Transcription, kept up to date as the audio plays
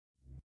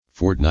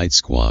Fortnite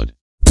squad.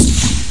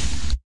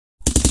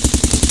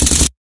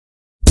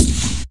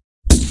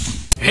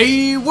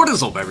 Hey, what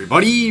is up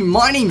everybody?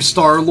 My name's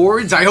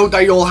Star-Lord. I hope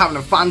that you're all having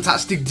a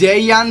fantastic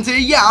day, and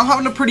yeah, I'm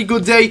having a pretty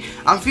good day.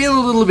 I'm feeling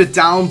a little bit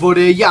down, but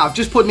yeah, I've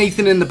just put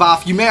Nathan in the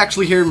bath. You may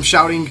actually hear him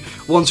shouting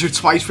once or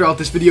twice throughout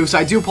this video, so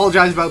I do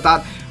apologize about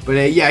that.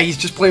 But yeah, he's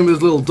just playing with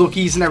his little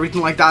duckies and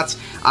everything like that.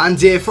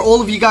 And for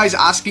all of you guys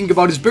asking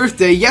about his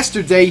birthday,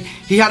 yesterday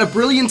he had a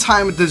brilliant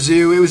time at the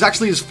zoo. It was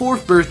actually his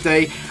 4th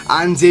birthday,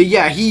 and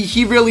yeah,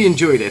 he really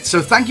enjoyed it.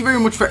 So thank you very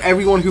much for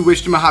everyone who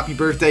wished him a happy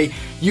birthday.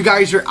 You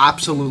guys are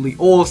absolutely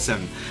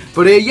awesome.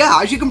 But yeah,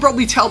 as you can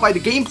probably tell by the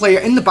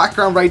gameplay in the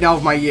background right now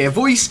of my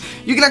voice,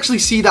 you can actually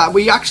see that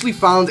we actually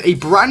found a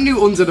brand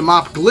new under the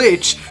map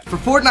glitch for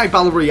Fortnite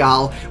Battle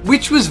Royale,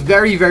 which was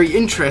very, very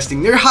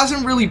interesting. There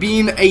hasn't really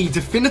been a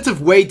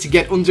definitive way to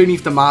get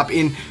underneath the map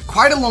in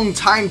quite a long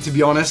time, to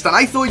be honest, and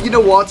I thought, you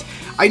know what,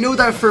 I know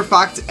that for a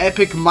fact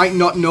Epic might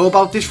not know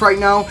about this right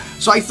now,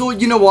 so I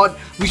thought, you know what,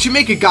 we should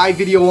make a guide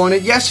video on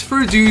it. Yes,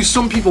 fair dues,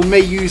 some people may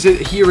use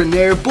it here and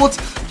there, but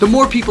the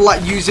more people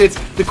that use it,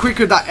 the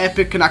quicker that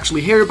Epic can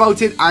actually hear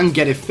about it and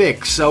get it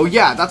fixed. So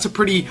yeah, that's a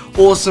pretty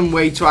awesome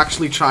way to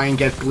actually try and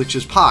get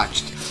glitches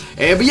patched.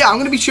 But yeah, I'm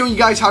going to be showing you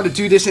guys how to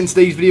do this in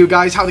today's video,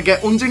 guys, how to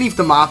get underneath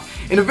the map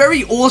in a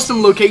very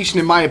awesome location,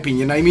 in my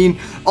opinion. I mean,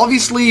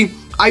 obviously,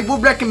 I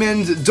would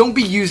recommend don't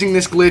be using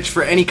this glitch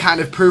for any kind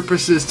of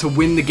purposes to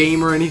win the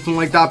game or anything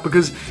like that,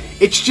 because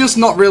it's just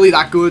not really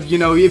that good. You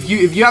know, if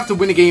you have to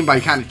win a game by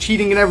kind of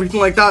cheating and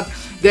everything like that,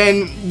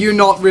 then you're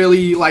not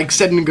really like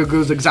setting a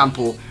good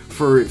example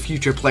for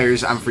future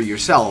players and for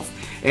yourself.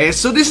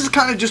 So this is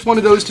kind of just one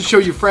of those to show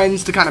your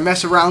friends, to kind of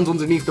mess around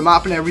underneath the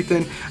map and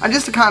everything, and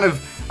just to kind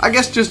of, I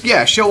guess, just,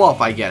 yeah, show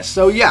off, I guess.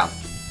 So yeah.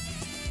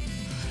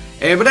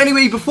 But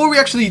anyway, before we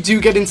actually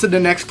do get into the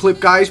next clip,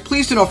 guys,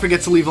 please do not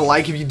forget to leave a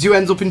like if you do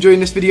end up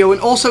enjoying this video,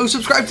 and also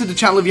subscribe to the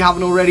channel if you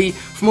haven't already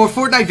for more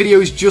Fortnite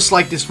videos just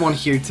like this one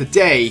here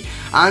today.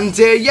 And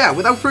yeah,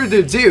 without further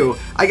ado,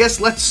 I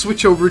guess let's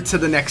switch over to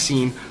the next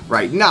scene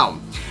right now.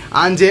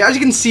 And as you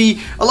can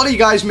see, a lot of you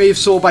guys may have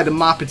saw by the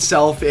map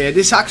itself,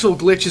 this actual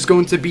glitch is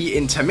going to be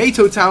in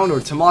Tomato Town, or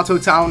Tomato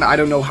Town. I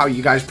don't know how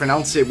you guys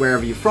pronounce it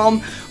wherever you're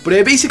from,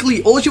 but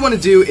basically all you want to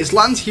do is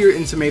land here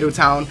in Tomato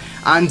Town,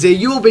 and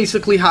you will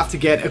basically have to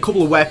get a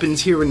couple of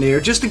weapons here and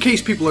there, just in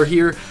case people are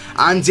here,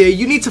 and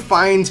you need to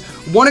find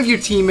one of your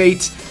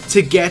teammates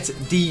to get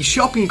the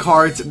shopping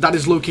cart that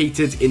is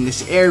located in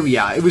this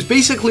area. It was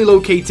basically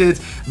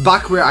located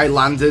back where I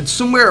landed,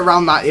 somewhere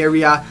around that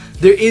area.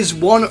 There is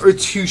 1 or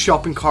 2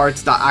 shopping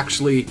carts that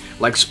actually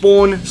like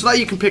spawn, so that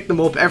you can pick them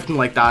up, everything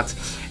like that.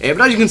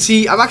 But as you can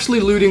see, I'm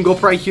actually looting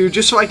up right here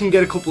just so I can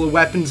get a couple of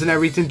weapons and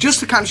everything, just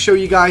to kind of show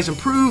you guys and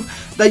prove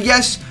that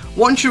yes,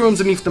 once you're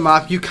underneath the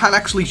map, you can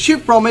actually shoot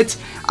from it,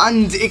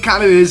 and it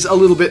kind of is a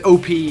little bit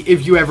OP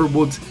if you ever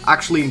would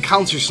actually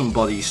encounter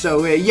somebody.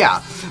 So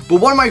yeah, but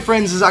one of my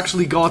friends has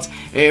actually got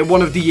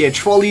one of the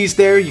trolleys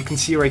there. You can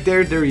see right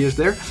there, there he is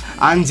there,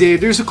 and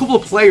there's a couple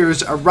of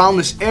players around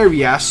this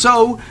area.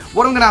 So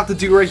what I'm gonna have to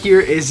do right here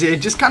is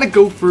just kind of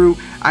go through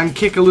and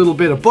kick a little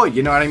bit of butt,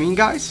 you know what I mean,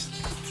 guys?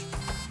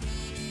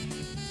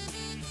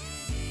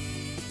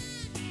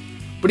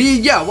 But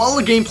yeah, while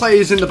the gameplay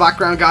is in the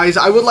background, guys,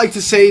 I would like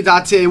to say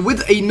that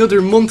with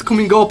another month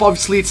coming up,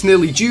 obviously it's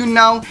nearly June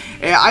now,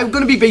 I'm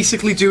going to be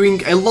basically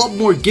doing a lot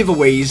more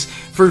giveaways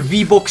for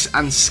V-Bucks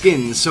and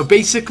skins. So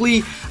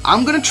basically,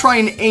 I'm going to try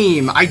and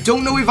aim, I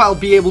don't know if I'll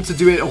be able to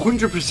do it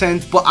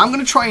 100%, but I'm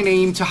going to try and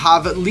aim to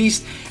have at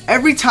least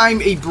every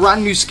time a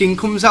brand new skin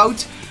comes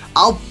out,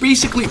 I'll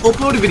basically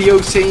upload a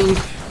video saying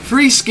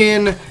free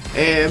skin,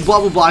 blah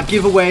blah blah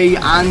giveaway,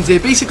 and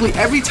basically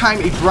every time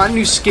a brand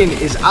new skin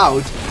is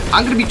out,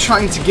 I'm going to be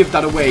trying to give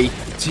that away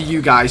to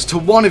you guys, to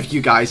one of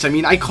you guys. I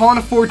mean, I can't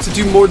afford to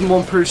do more than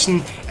one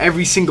person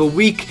every single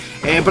week,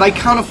 but I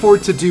can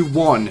afford to do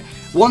one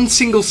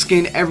single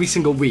skin every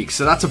single week.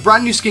 So that's a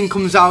brand new skin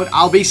comes out,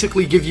 I'll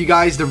basically give you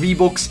guys the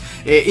V-Bucks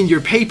in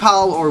your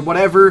PayPal or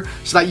whatever,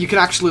 so that you can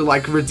actually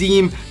like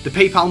redeem the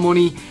PayPal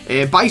money,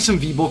 buy some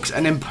V-Bucks,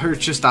 and then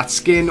purchase that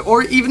skin,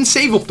 or even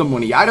save up the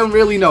money. I don't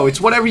really know, it's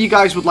whatever you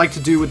guys would like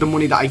to do with the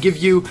money that I give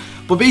you.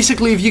 But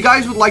basically, if you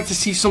guys would like to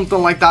see something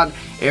like that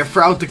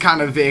throughout the kind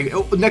of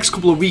next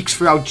couple of weeks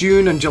throughout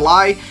June and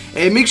July,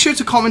 make sure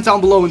to comment down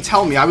below and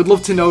tell me. I would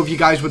love to know if you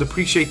guys would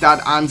appreciate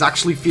that and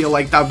actually feel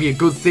like that would be a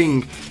good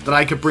thing that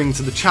I could bring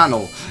to the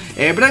channel.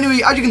 But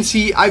anyway, as you can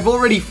see, I've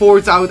already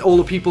forged out all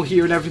the people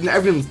here and everything.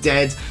 Everyone's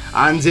dead,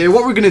 and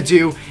what we're going to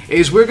do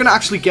is we're going to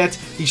actually get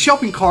the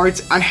shopping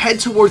carts and head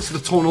towards the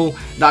tunnel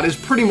that is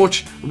pretty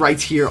much right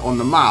here on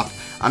the map.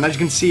 And as you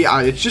can see,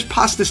 it's just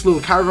past this little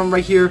caravan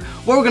right here.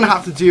 What we're going to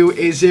have to do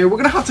is we're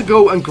going to have to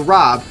go and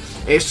grab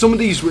some of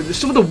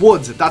the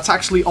wood that's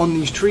actually on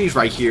these trees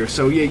right here.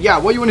 So yeah,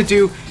 what you want to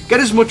do, get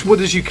as much wood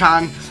as you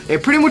can.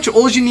 Pretty much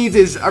all you need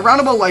is around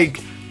about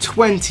like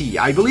 20.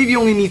 I believe you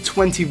only need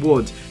 20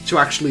 wood to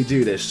actually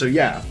do this. So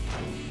yeah.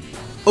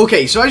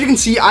 Okay, so as you can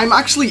see, I'm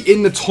actually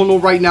in the tunnel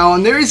right now,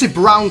 and there is a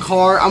brown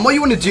car, and what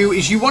you want to do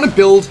is you want to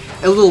build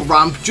a little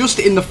ramp just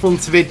in the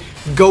front of it,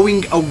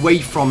 going away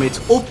from it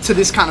up to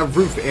this kind of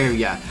roof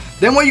area.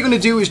 Then what you're going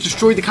to do is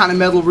destroy the kind of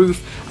metal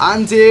roof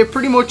and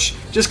pretty much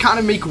just kind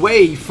of make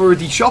way for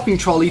the shopping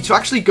trolley to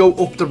actually go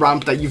up the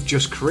ramp that you've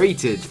just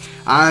created.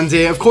 And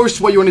of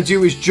course what you want to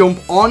do is jump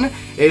on.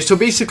 So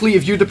basically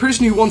if you're the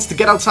person who wants to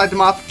get outside the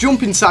map,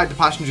 jump inside the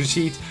passenger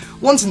seat.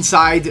 Once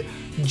inside,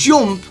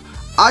 jump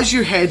as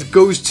your head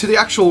goes to the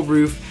actual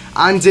roof.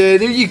 And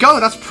there you go,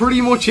 that's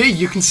pretty much it.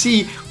 You can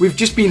see we've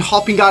just been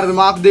hopping out of the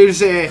map. There's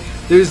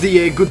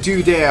the good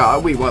dude there.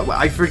 Wait, what?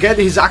 I forget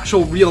his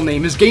actual real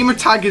name. His gamer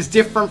tag is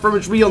different from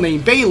his real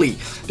name. Bailey.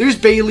 There's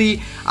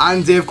Bailey.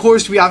 And of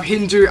course we have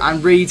Hinder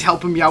and Raid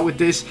helping me out with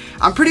this.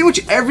 And pretty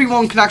much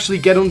everyone can actually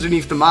get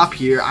underneath the map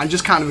here and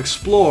just kind of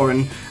explore.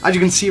 And as you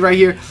can see right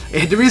here,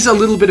 there is a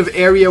little bit of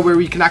area where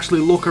we can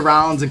actually look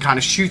around and kind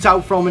of shoot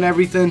out from and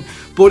everything.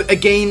 But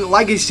again,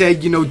 like I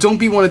said, you know, don't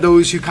be one of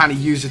those who kind of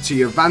use it to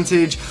your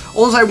advantage.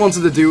 All I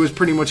wanted to do is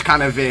pretty much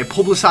kind of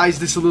publicize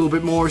this a little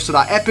bit more so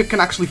that Epic can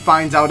actually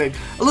find out it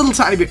a little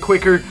tiny bit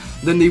quicker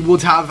than they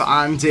would have,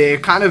 and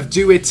kind of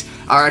do it,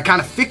 or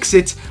kind of fix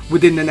it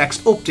within the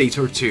next update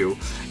or two.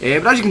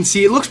 But as you can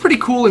see, it looks pretty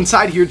cool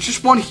inside here. It's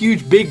just one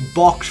huge big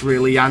box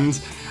really,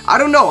 and I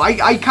don't know,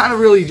 I kind of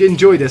really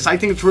enjoy this. I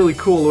think it's really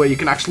cool the way you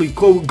can actually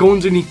go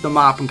underneath the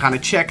map and kind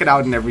of check it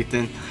out and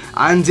everything.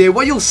 And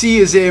what you'll see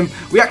is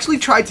we actually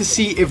tried to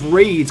see if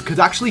raids could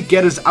actually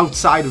get us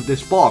outside of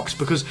this box,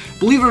 because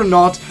believe it or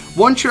not,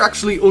 once you're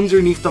actually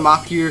underneath the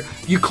map here,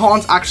 you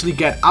can't actually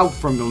get out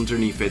from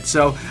underneath it.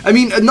 So, I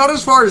mean, not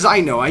as far as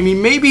I know. I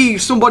mean, maybe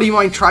somebody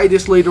might try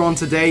this later on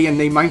today and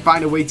they might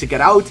find a way to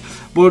get out.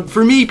 But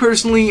for me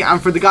personally,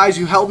 and for the guys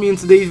who helped me in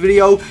today's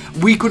video,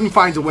 we couldn't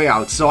find a way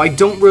out. So I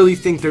don't really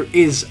think there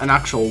is an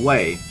actual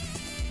way.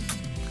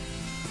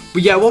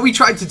 But yeah, what we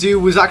tried to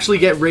do was actually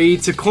get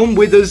Raid to come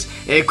with us,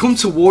 come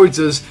towards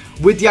us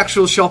with the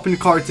actual shopping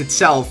cart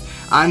itself,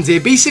 and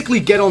basically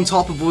get on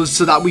top of us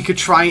so that we could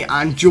try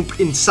and jump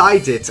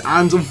inside it.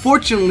 And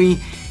unfortunately,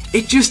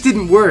 it just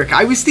didn't work.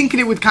 I was thinking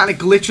it would kind of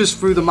glitch us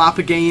through the map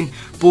again,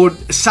 but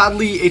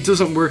sadly it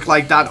doesn't work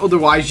like that.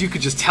 Otherwise you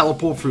could just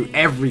teleport through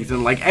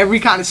everything, like every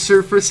kind of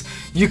surface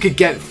you could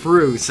get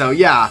through. So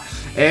yeah,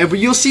 but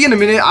you'll see in a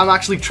minute I'm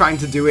actually trying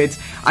to do it,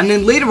 and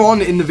then later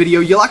on in the video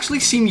you'll actually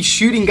see me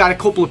shooting at a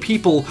couple of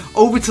people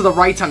over to the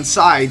right hand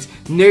side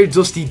near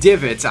Dusty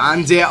Divot.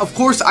 And of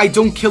course I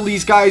don't kill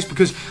these guys,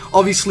 because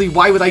obviously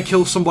why would I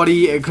kill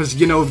somebody? Because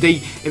you know,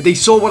 if they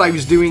saw what I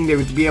was doing, they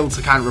would be able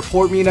to kind of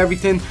report me and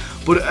everything.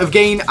 But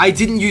again, I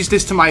didn't use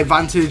this to my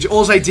advantage.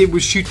 All I did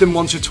was shoot them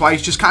once or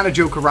twice, just kind of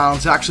joke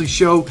around to actually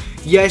show,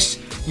 yes,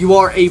 you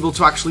are able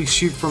to actually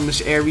shoot from this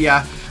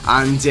area,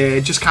 and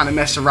just kind of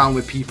mess around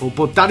with people.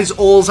 But that is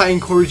all I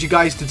encourage you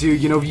guys to do.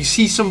 You know, if you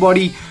see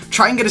somebody,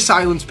 try and get a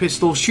silenced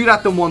pistol, shoot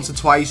at them once or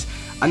twice,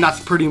 and that's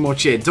pretty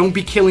much it. Don't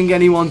be killing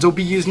anyone, don't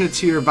be using it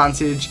to your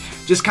advantage,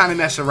 just kind of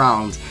mess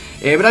around.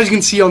 But as you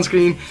can see on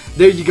screen,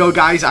 there you go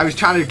guys, I was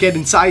trying to get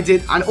inside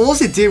it, and all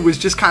it did was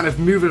just kind of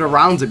move it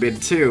around a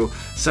bit too.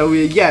 So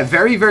yeah,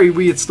 very, very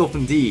weird stuff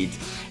indeed.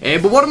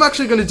 But what I'm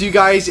actually going to do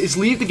guys is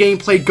leave the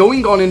gameplay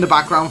going on in the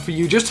background for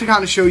you, just to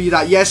kind of show you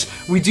that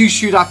yes, we do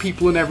shoot at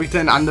people and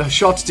everything, and the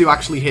shots do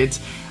actually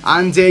hit.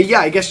 And yeah,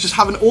 I guess just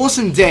have an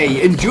awesome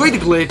day, enjoy the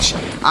glitch,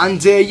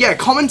 and yeah,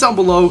 comment down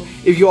below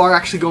if you are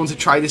actually going to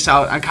try this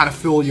out and kind of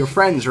fool your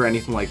friends or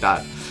anything like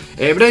that.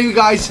 But anyway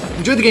guys,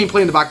 enjoy the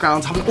gameplay in the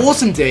background, have an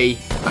awesome day,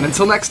 and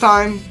until next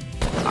time,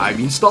 I've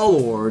been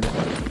Star-Lord.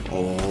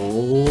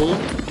 Oh,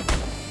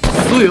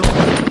 see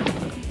ya.